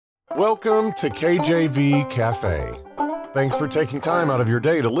Welcome to KJV Cafe. Thanks for taking time out of your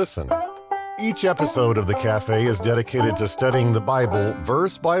day to listen. Each episode of the Cafe is dedicated to studying the Bible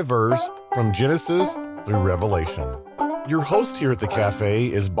verse by verse from Genesis through Revelation. Your host here at the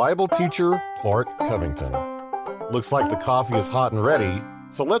Cafe is Bible teacher Clark Covington. Looks like the coffee is hot and ready,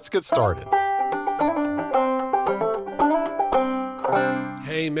 so let's get started.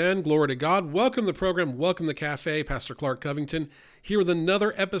 Amen. Glory to God. Welcome to the program. Welcome to the Cafe. Pastor Clark Covington here with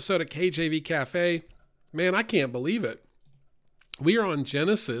another episode of KJV Cafe. Man, I can't believe it. We are on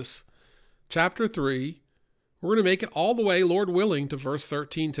Genesis chapter 3. We're going to make it all the way, Lord willing, to verse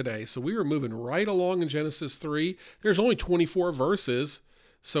 13 today. So we are moving right along in Genesis 3. There's only 24 verses.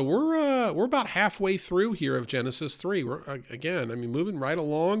 So we're about halfway through here of Genesis 3. We're moving right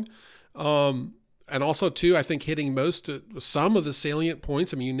along. And also, too, I think hitting some of the salient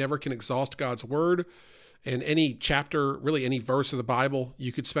points. I mean, you never can exhaust God's word. And any chapter, really any verse of the Bible,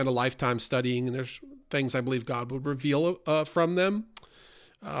 you could spend a lifetime studying. And there's things I believe God would reveal from them.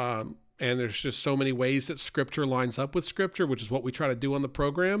 And there's just so many ways that Scripture lines up with Scripture, which is what we try to do on the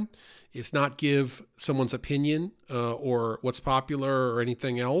program. It's not give someone's opinion or what's popular or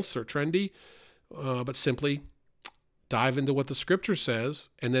anything else or trendy, but simply dive into what the Scripture says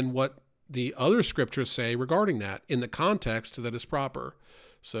and then what the other scriptures say regarding that in the context that is proper.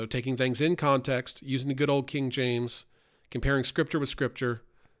 So taking things in context, using the good old King James, comparing scripture with scripture.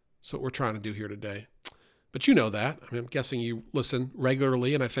 That's what we're trying to do here today. But you know that. I mean, I'm guessing you listen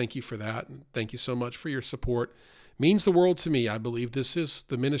regularly, and I thank you for that. And thank you so much for your support. It means the world to me. I believe this is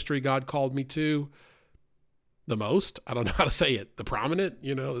the ministry God called me to the most. I don't know how to say it. The prominent,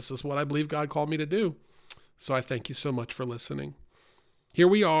 this is what I believe God called me to do. So I thank you so much for listening. Here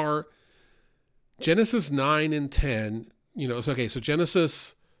we are. Genesis 9 and 10, so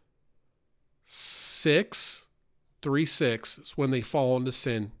Genesis 3:6 is when they fall into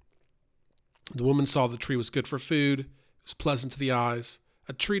sin. The woman saw the tree was good for food, it was pleasant to the eyes,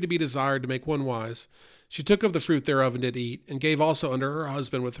 a tree to be desired to make one wise. She took of the fruit thereof and did eat, and gave also unto her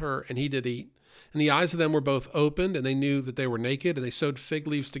husband with her, and he did eat. And the eyes of them were both opened, and they knew that they were naked, and they sewed fig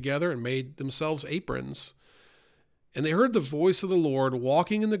leaves together and made themselves aprons. And they heard the voice of the Lord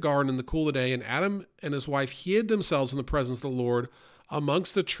walking in the garden in the cool of the day, and Adam and his wife hid themselves in the presence of the Lord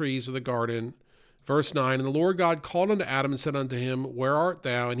amongst the trees of the garden. Verse 9, and the Lord God called unto Adam and said unto him, Where art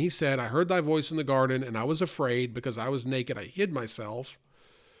thou? And he said, I heard thy voice in the garden, and I was afraid, because I was naked, I hid myself.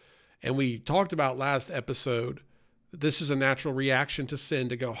 And we talked about last episode, this is a natural reaction to sin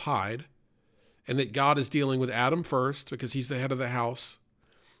to go hide, and that God is dealing with Adam first, because he's the head of the house,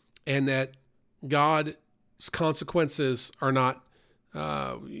 and that God's consequences are not,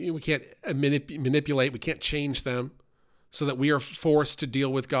 we can't manipulate, we can't change them, so that we are forced to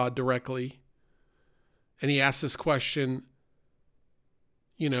deal with God directly. And he asks this question,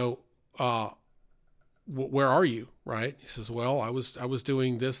 where are you, right? He says, well, I was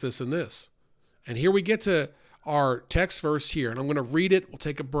doing this, and this. And here we get to our text verse here, and I'm going to read it. We'll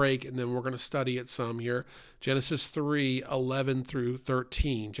take a break, and then we're going to study it some here. Genesis 3:11 through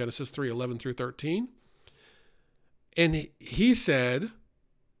 13. Genesis 3:11 through 13. And he said,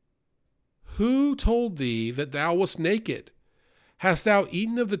 Who told thee that thou wast naked? Hast thou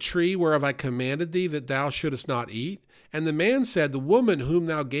eaten of the tree whereof I commanded thee that thou shouldest not eat? And the man said, The woman whom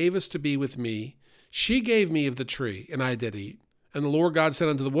thou gavest to be with me, she gave me of the tree, and I did eat. And the Lord God said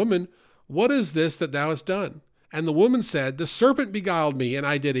unto the woman, What is this that thou hast done? And the woman said, The serpent beguiled me, and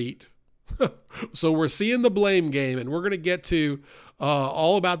I did eat. So we're seeing the blame game, and we're going to get to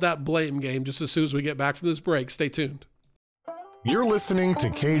all about that blame game just as soon as we get back from this break. Stay tuned. You're listening to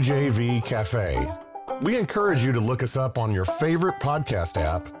KJV Cafe. We encourage you to look us up on your favorite podcast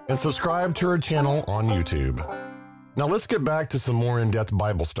app and subscribe to our channel on YouTube. Now let's get back to some more in-depth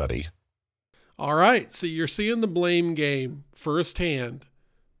Bible study. All right, so you're seeing the blame game firsthand.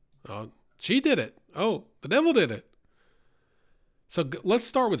 She did it. Oh, the devil did it. So let's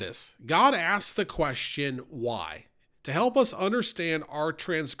start with this. God asked the question, why? To help us understand our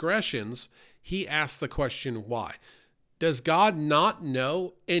transgressions, he asked the question, why? Does God not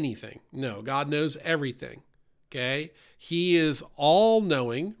know anything? No, God knows everything, okay? He is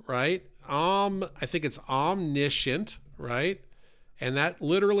all-knowing, right? I think it's omniscient, right? And that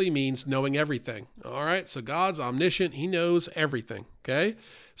literally means knowing everything, all right? So God's omniscient. He knows everything, okay?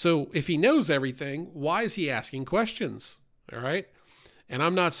 So if he knows everything, why is he asking questions, all right? And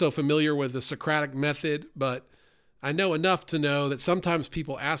I'm not so familiar with the Socratic method, but I know enough to know that sometimes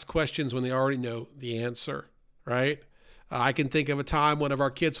people ask questions when they already know the answer, right? I can think of a time one of our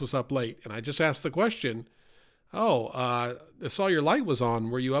kids was up late, and I just asked the question, I saw your light was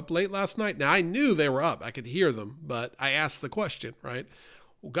on. Were you up late last night? Now, I knew they were up. I could hear them, but I asked the question, right?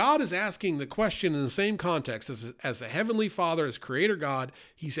 God is asking the question in the same context as the Heavenly Father, as Creator God.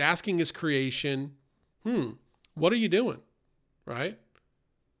 He's asking His creation, what are you doing? Right?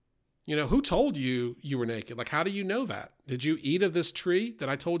 Who told you you were naked? Like, how do you know that? Did you eat of this tree that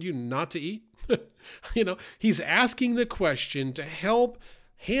I told you not to eat? He's asking the question to help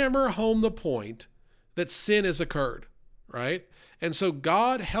hammer home the point that sin has occurred, right? And so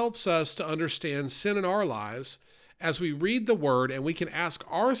God helps us to understand sin in our lives as we read the word, and we can ask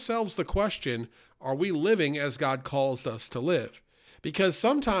ourselves the question, are we living as God calls us to live? Because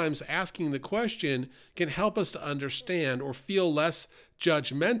sometimes asking the question can help us to understand or feel less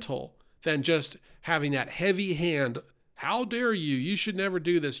judgmental than just having that heavy hand. How dare you? You should never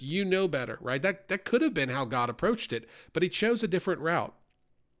do this. You know better, right? That could have been how God approached it, but He chose a different route.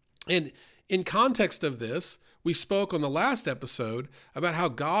 And in context of this, we spoke on the last episode about how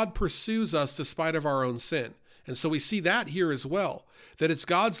God pursues us despite of our own sin. And so we see that here as well, that it's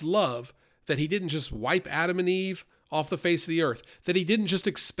God's love that He didn't just wipe Adam and Eve off the face of the earth, that He didn't just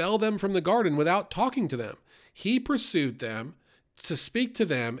expel them from the garden without talking to them. He pursued them to speak to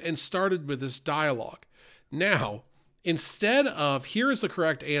them and started with this dialogue. Now, instead of, here is the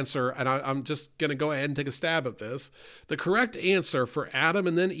correct answer, and I'm just going to go ahead and take a stab at this. The correct answer for Adam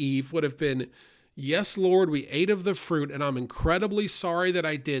and then Eve would have been, yes, Lord, we ate of the fruit, and I'm incredibly sorry that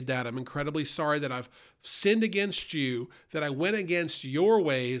I did that. I'm incredibly sorry that I've sinned against you, that I went against your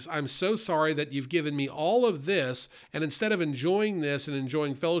ways. I'm so sorry that you've given me all of this, and instead of enjoying this and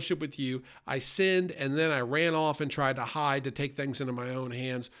enjoying fellowship with you, I sinned, and then I ran off and tried to hide, to take things into my own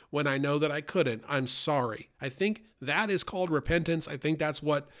hands when I know that I couldn't. I'm sorry. I think that is called repentance. I think that's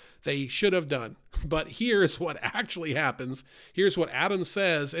what they should have done. But here's what actually happens. Here's what Adam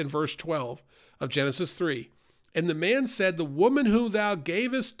says in verse 12 of Genesis 3. And the man said, the woman who thou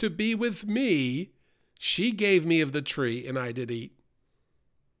gavest to be with me, she gave me of the tree, and I did eat.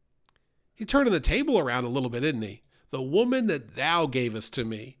 He turned the table around a little bit, didn't he? The woman that thou gavest to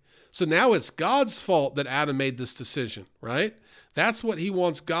me. So now it's God's fault that Adam made this decision, right? That's what he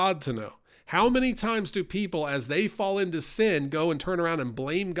wants God to know. How many times do people, as they fall into sin, go and turn around and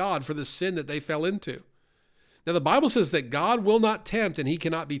blame God for the sin that they fell into? Now, the Bible says that God will not tempt, and He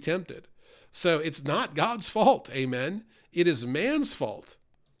cannot be tempted. So it's not God's fault, amen? It is man's fault.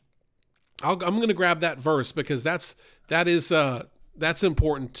 I'm going to grab that verse because that's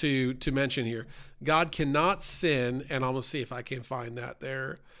important to mention here. God cannot sin, and I'm going to see if I can find that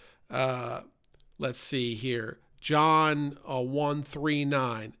there. Let's see here. John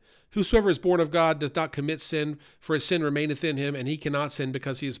 1:3-9. Whosoever is born of God does not commit sin, for his sin remaineth in him, and he cannot sin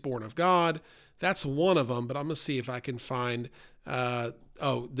because he is born of God. That's one of them, but I'm going to see if I can find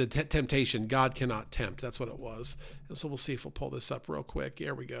the temptation. God cannot tempt. That's what it was. And so we'll see if we'll pull this up real quick.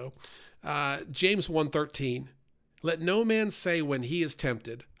 Here we go. James 1:13. Let no man say when he is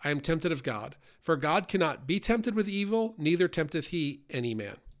tempted, I am tempted of God. For God cannot be tempted with evil, neither tempteth He any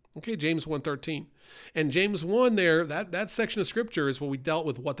man. Okay, James 1:13. And James 1 there, that section of scripture is where we dealt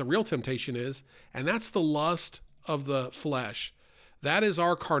with what the real temptation is, and that's the lust of the flesh. That is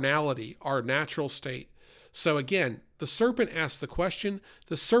our carnality, our natural state. So again, the serpent asked the question,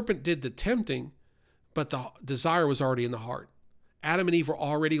 the serpent did the tempting, but the desire was already in the heart. Adam and Eve were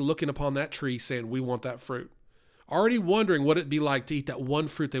already looking upon that tree saying, we want that fruit. Already wondering what it'd be like to eat that one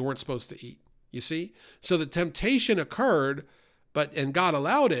fruit they weren't supposed to eat. You see? So the temptation occurred, and God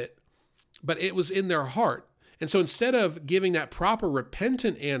allowed it, but it was in their heart. And so instead of giving that proper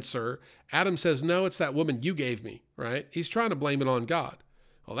repentant answer, Adam says, no, it's that woman you gave me, right? He's trying to blame it on God.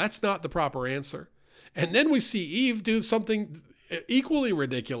 Well, that's not the proper answer. And then we see Eve do something equally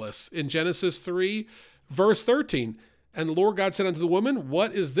ridiculous in Genesis 3, verse 13. And the Lord God said unto the woman,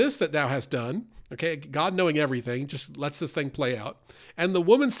 what is this that thou hast done? Okay, God knowing everything, just lets this thing play out. And the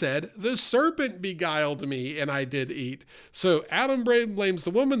woman said, the serpent beguiled me, and I did eat. So Adam blames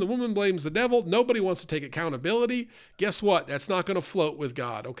the woman blames the devil. Nobody wants to take accountability. Guess what? That's not going to float with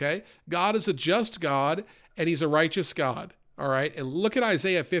God, okay? God is a just God, and He's a righteous God, all right? And look at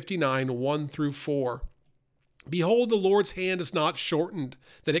Isaiah 59, 1-4. Behold, the Lord's hand is not shortened,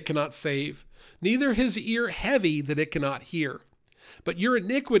 that it cannot save, neither His ear heavy, that it cannot hear. But your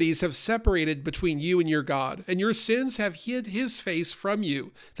iniquities have separated between you and your God, and your sins have hid His face from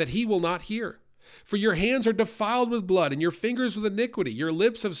you, that He will not hear. For your hands are defiled with blood, and your fingers with iniquity. Your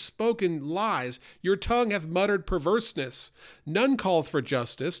lips have spoken lies, your tongue hath muttered perverseness. None calleth for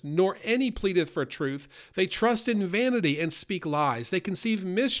justice, nor any pleadeth for truth. They trust in vanity and speak lies. They conceive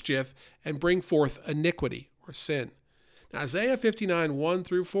mischief and bring forth iniquity, or sin. Now, Isaiah 59,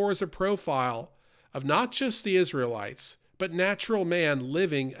 1-4 is a profile of not just the Israelites, but natural man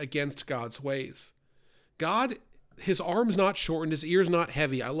living against God's ways. God his arm's not shortened, his ear's not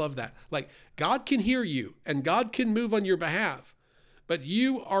heavy. I love that. Like, God can hear you and God can move on your behalf, but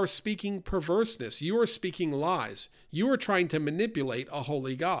you are speaking perverseness. You are speaking lies. You are trying to manipulate a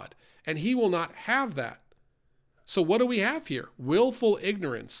holy God, and he will not have that. So what do we have here? Willful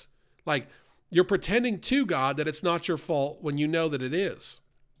ignorance. Like, you're pretending to God that it's not your fault when you know that it is.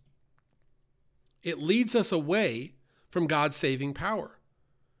 It leads us away from God's saving power.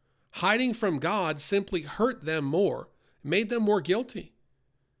 Hiding from God simply hurt them more, made them more guilty.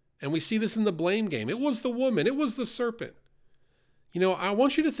 And we see this in the blame game. It was the woman. It was the serpent. I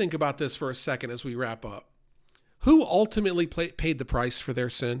want you to think about this for a second as we wrap up. Who ultimately paid the price for their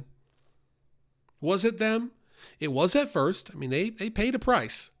sin? Was it them? It was at first. They paid a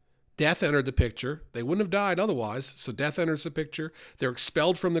price. Death entered the picture. They wouldn't have died otherwise. So death enters the picture. They're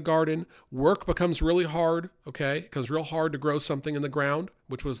expelled from the garden. Work becomes really hard. Okay. It becomes real hard to grow something in the ground,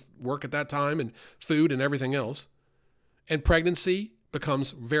 which was work at that time, and food and everything else. And pregnancy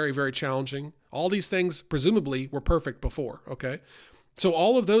becomes very, very challenging. All these things presumably were perfect before. Okay. So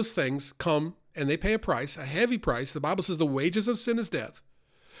all of those things come and they pay a price, a heavy price. The Bible says the wages of sin is death.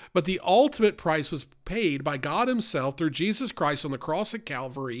 But the ultimate price was paid by God himself through Jesus Christ on the cross at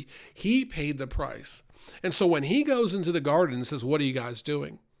Calvary. He paid the price. And so when he goes into the garden and says, what are you guys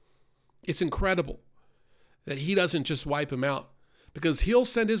doing? It's incredible that he doesn't just wipe them out, because he'll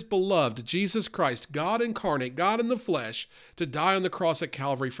send his beloved Jesus Christ, God incarnate, God in the flesh, to die on the cross at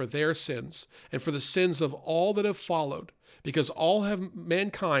Calvary for their sins and for the sins of all that have followed, because all have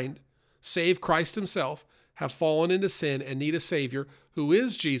mankind, save Christ himself, have fallen into sin and need a Savior who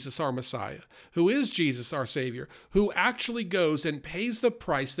is Jesus, our Messiah, who is Jesus, our Savior, who actually goes and pays the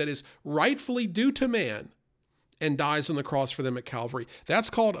price that is rightfully due to man and dies on the cross for them at Calvary. That's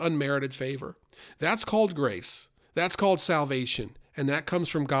called unmerited favor. That's called grace. That's called salvation. And that comes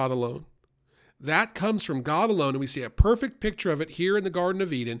from God alone. That comes from God alone. And we see a perfect picture of it here in the Garden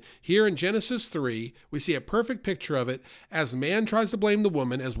of Eden. Here in Genesis 3, we see a perfect picture of it as man tries to blame the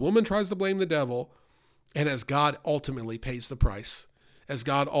woman, as woman tries to blame the devil, and as God ultimately pays the price. As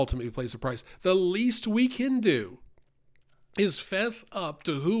God ultimately pays the price. The least we can do is fess up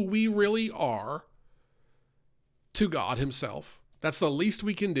to who we really are to God himself. That's the least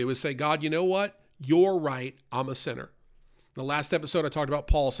we can do, is say, God, you know what? You're right. I'm a sinner. The last episode I talked about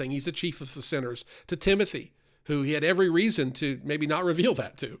Paul saying he's the chief of the sinners to Timothy, who he had every reason to maybe not reveal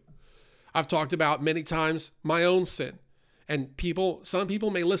that to. I've talked about many times my own sin. And some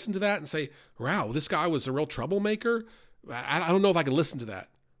people may listen to that and say, wow, this guy was a real troublemaker. I don't know if I can listen to that.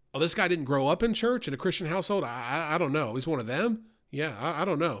 Oh, this guy didn't grow up in church in a Christian household. I don't know. He's one of them. Yeah, I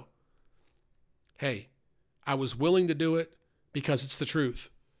don't know. Hey, I was willing to do it because it's the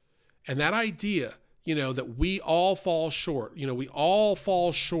truth. And that idea, that we all fall short, we all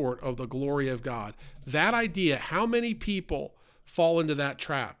fall short of the glory of God. That idea, how many people fall into that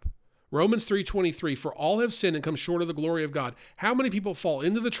trap? Romans 3:23, for all have sinned and come short of the glory of God. How many people fall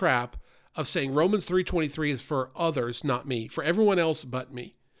into the trap of saying Romans 3:23 is for others, not me, for everyone else but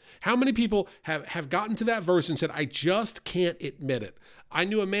me? How many people have gotten to that verse and said, I just can't admit it? I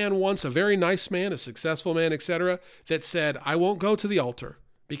knew a man once, a very nice man, a successful man, etc., that said, I won't go to the altar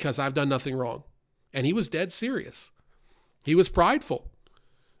because I've done nothing wrong. And he was dead serious. He was prideful.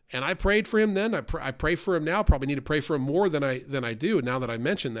 And I prayed for him then. I pray for him now. Probably need to pray for him more than I do now that I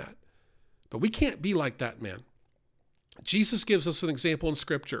mention that. But we can't be like that man. Jesus gives us an example in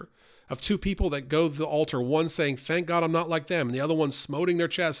Scripture of two people that go to the altar, one saying, thank God I'm not like them, and the other one smoting their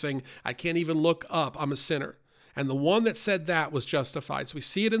chest saying, I can't even look up, I'm a sinner. And the one that said that was justified. So we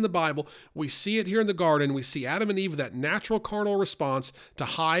see it in the Bible. We see it here in the garden. We see Adam and Eve, that natural carnal response to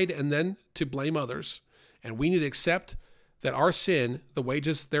hide and then to blame others. And we need to accept that our sin, the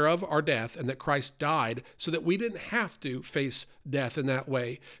wages thereof are death, and that Christ died so that we didn't have to face death in that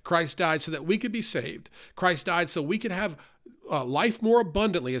way. Christ died so that we could be saved. Christ died so we could have life more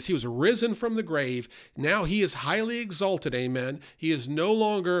abundantly as he was risen from the grave. Now he is highly exalted, amen. He is no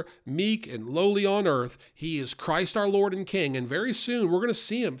longer meek and lowly on earth. He is Christ our Lord and King, and very soon we're going to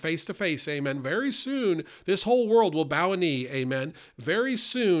see him face to face, amen. Very soon this whole world will bow a knee, amen. Very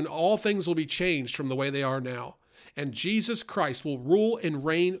soon all things will be changed from the way they are now. And Jesus Christ will rule and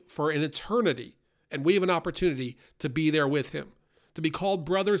reign for an eternity. And we have an opportunity to be there with him, to be called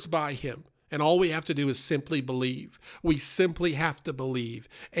brothers by him. And all we have to do is simply believe. We simply have to believe.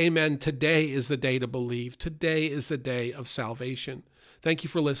 Amen. Today is the day to believe. Today is the day of salvation. Thank you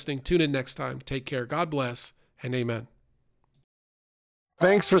for listening. Tune in next time. Take care. God bless, and amen.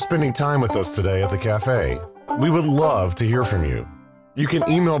 Thanks for spending time with us today at the cafe. We would love to hear from you. You can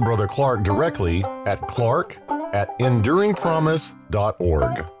email Brother Clark directly at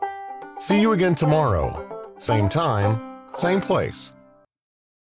clark@enduringpromise.org. See you again tomorrow. Same time, same place.